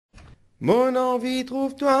Mon envie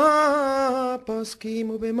trouve-toi, parce qu'il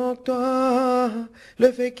me manque toi.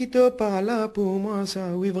 Le fait qu'il te parle là pour moi, ça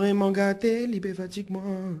oui vraiment gâté, libé fatigue-moi.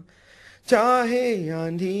 Chahe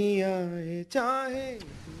andia, chahe.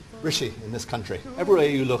 Rishi, in this country, everywhere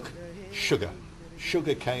you look, sugar.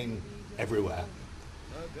 Sugar cane everywhere.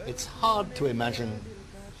 It's hard to imagine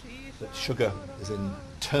that sugar is in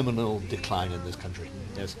terminal decline in this country.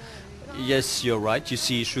 Yes. Yes, you're right. You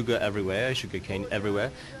see sugar everywhere, sugar cane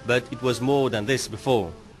everywhere, but it was more than this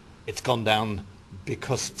before. It's gone down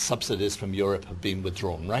because subsidies from Europe have been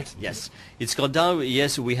withdrawn, right? Yes, it's gone down.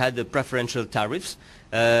 Yes, we had the preferential tariffs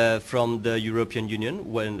from the European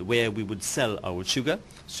Union where we would sell our sugar,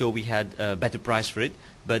 so we had a better price for it.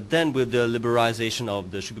 But then with the liberalization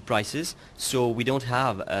of the sugar prices, so we don't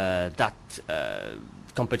have that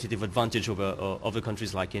competitive advantage over other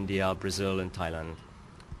countries like India, Brazil and Thailand.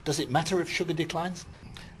 Does it matter if sugar declines?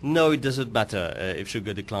 No, it doesn't matter if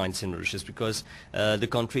sugar declines in Mauritius because the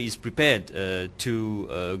country is prepared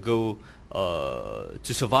to go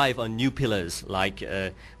to survive on new pillars like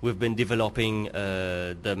we've been developing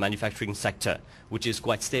the manufacturing sector, which is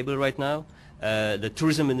quite stable right now. The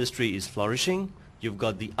tourism industry is flourishing. You've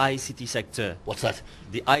got the ICT sector. What's that?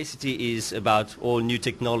 The ICT is about all new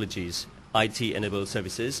technologies, IT-enabled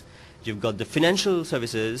services. You've got the financial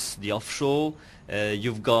services, the offshore.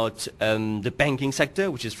 You've got the banking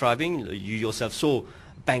sector, which is thriving. You yourself saw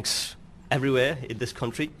banks everywhere in this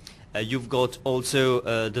country. You've got also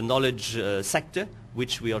the knowledge sector,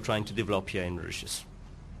 which we are trying to develop here in Mauritius.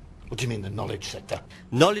 What do you mean, the knowledge sector?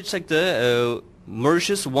 Knowledge sector,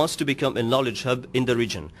 Mauritius wants to become a knowledge hub in the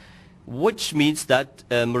region, which means that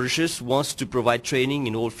Mauritius wants to provide training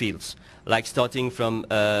in all fields, like starting from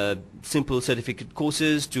simple certificate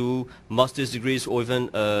courses to master's degrees or even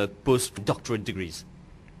postdoctorate degrees.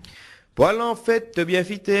 Poil en fait de bien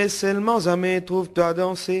fitter, seulement jamais trouve-toi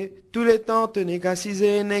danser. Tous les temps te n'est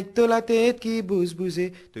qu'assiser, n'est que la tête qui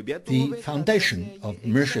bouge-bouger. The foundation of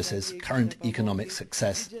Mauritius's current economic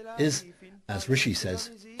success is, as Rishi says,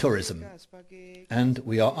 tourism. And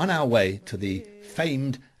we are on our way to the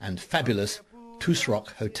famed and fabulous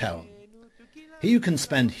Tusrock Hotel. Here you can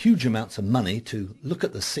spend huge amounts of money to look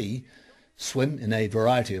at the sea, swim in a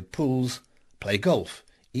variety of pools, play golf,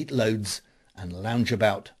 eat loads and lounge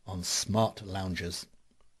about on smart loungers.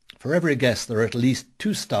 For every guest there are at least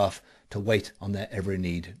 2 staff to wait on their every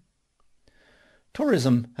need.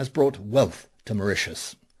 Tourism has brought wealth to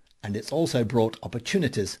Mauritius, and it's also brought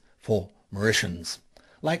opportunities for Mauritians,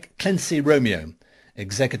 like Clancy Romeo,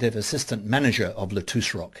 Executive Assistant Manager of Le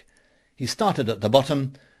Tusrock. He started at the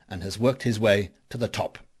bottom and has worked his way to the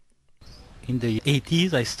top. In the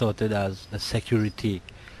 80s I started as a security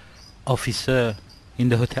officer in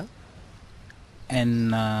the hotel,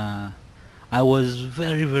 and I was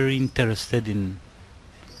very interested in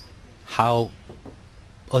how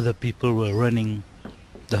other people were running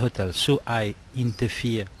the hotel, so I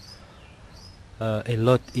interfere a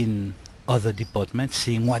lot in other departments,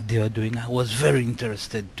 seeing what they are doing. I was very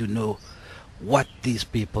interested to know what these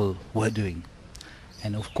people were doing.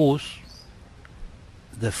 And of course,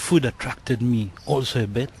 the food attracted me also a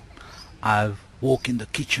bit. I've walked in the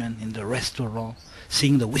kitchen, in the restaurant,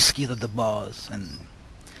 seeing the whiskey at the bars, and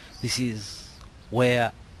this is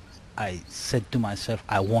where I said to myself,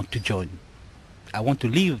 I want to join. I want to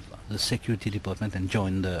leave the security department and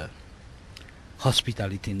join the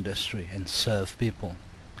hospitality industry and serve people.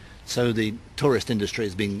 So the tourist industry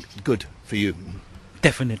has been good for you?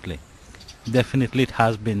 Definitely. Definitely it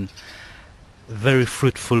has been very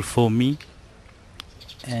fruitful for me,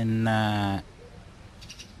 and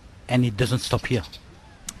it doesn't stop here.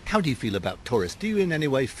 How do you feel about tourists? Do you in any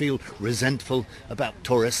way feel resentful about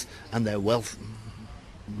tourists and their wealth?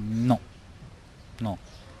 No.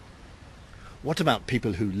 What about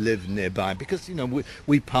people who live nearby? Because, you know,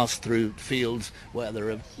 we pass through fields where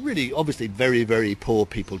there are really obviously very poor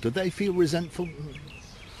people. Do they feel resentful?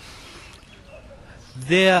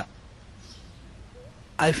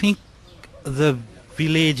 I think the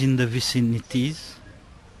village in the vicinities,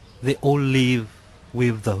 they all live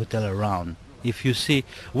with the hotel around. If you see,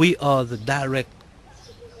 we are the direct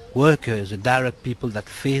workers, the direct people that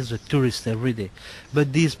face the tourists every day.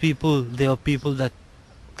 But these people, they are people that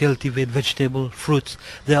cultivate vegetable, fruits.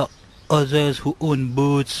 There are others who own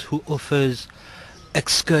boats, who offers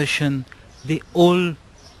excursion. They all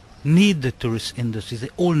need the tourist industry. They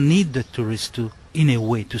all need the tourists to, in a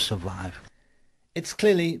way, to survive. It's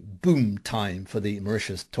clearly boom time for the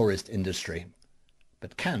Mauritius tourist industry.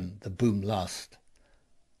 But can the boom last?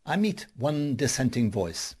 I meet one dissenting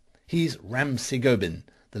voice. He's Ram Sigobin,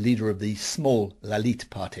 the leader of the small Lalit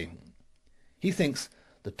party. He thinks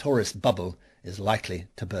the tourist bubble is likely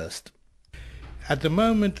to burst. At the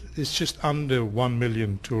moment, it's just under 1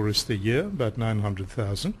 million tourists a year, about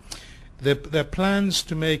 900,000. There are plans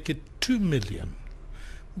to make it 2 million.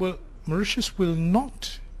 Well, Mauritius will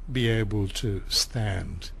not be able to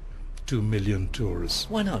stand 2 million tourists.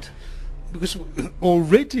 Why not? Because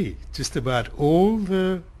already just about all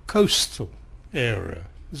the coastal area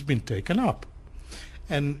has been taken up.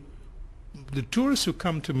 And the tourists who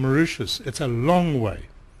come to Mauritius, it's a long way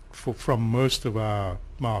from most of our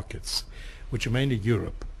markets, which are mainly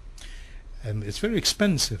Europe. And it's very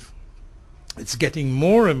expensive. It's getting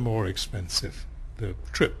more and more expensive, the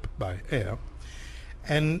trip by air.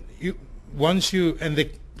 And the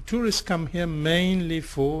tourists come here mainly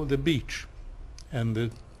for the beach and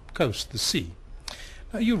the coast, the sea.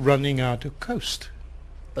 Now you're running out of coast.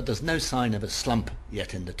 But there's no sign of a slump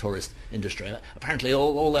yet in the tourist industry. Apparently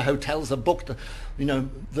all the hotels are booked,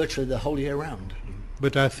 virtually the whole year round.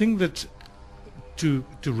 But I think that to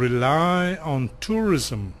rely on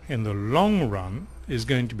tourism in the long run is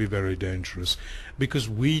going to be very dangerous, because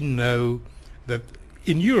we know that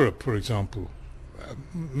in Europe, for example,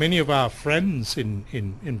 many of our friends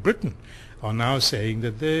in Britain are now saying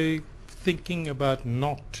that they're thinking about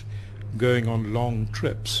not going on long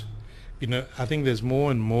trips. I think there's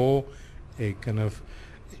more and more a kind of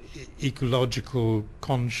ecological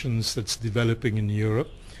conscience that's developing in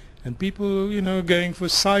Europe, and people, going for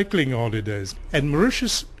cycling holidays. And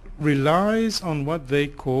Mauritius relies on what they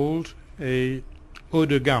called a haut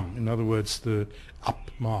de gamme, in other words, the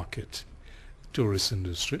upmarket tourist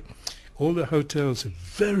industry. All the hotels are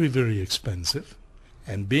very, very expensive,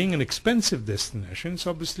 and being an expensive destination, it's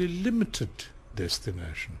obviously a limited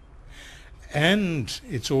destination. And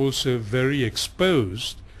it's also very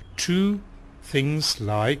exposed to things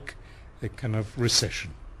like a kind of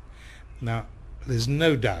recession. Now, there's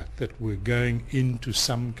no doubt that we're going into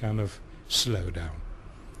some kind of slowdown.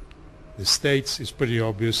 The States is pretty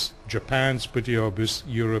obvious, Japan's pretty obvious,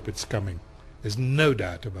 Europe it's coming. There's no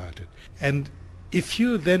doubt about it. And if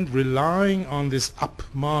you're then relying on this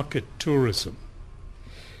upmarket tourism,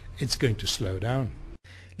 it's going to slow down.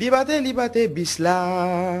 Liberté, liberté,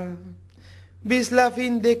 bisla. Bisla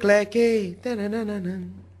fin de claquer.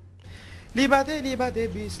 Liberté, liberté,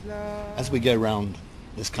 bisla. As we go round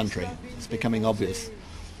this country, it's becoming obvious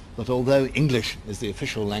that although English is the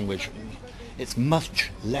official language, it's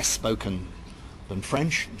much less spoken than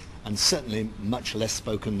French, and certainly much less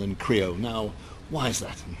spoken than Creole. Now, why is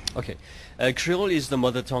that? Okay, Creole is the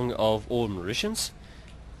mother tongue of all Mauritians.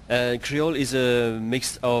 Creole is a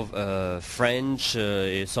mix of French,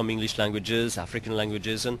 some English languages, African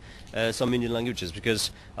languages, and some Indian languages,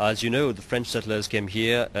 because as you know, the French settlers came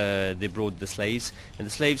here, they brought the slaves, and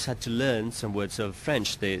the slaves had to learn some words of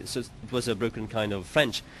French. So it was a broken kind of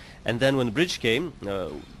French. And then when the British came,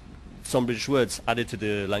 some British words added to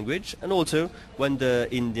the language, and also when the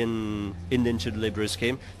indentured laborers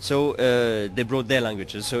came, so they brought their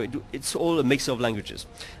languages. So it's all a mix of languages.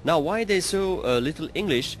 Now, why there's so little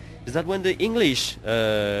English is that when the English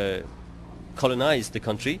colonized the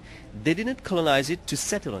country, they didn't colonize it to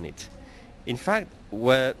settle on it. In fact,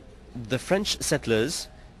 where the French settlers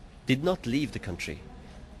did not leave the country.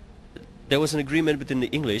 There was an agreement between the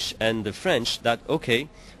English and the French that, okay,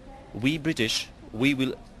 we British, we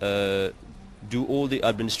will do all the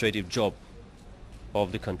administrative job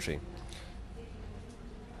of the country.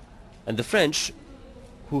 And the French,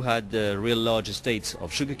 who had real large estates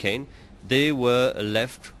of sugarcane, they were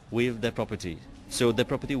left with their property. So their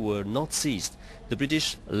property were not seized. The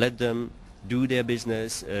British let them do their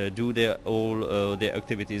business, do all their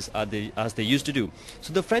activities as they used to do.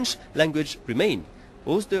 So the French language remained.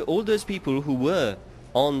 All those people who were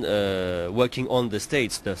working on the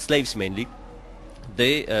estates, the slaves mainly,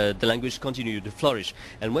 the language continued to flourish.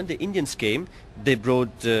 And when the Indians came, they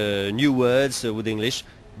brought new words with English,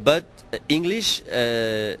 but English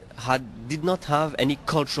did not have any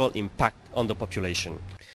cultural impact on the population.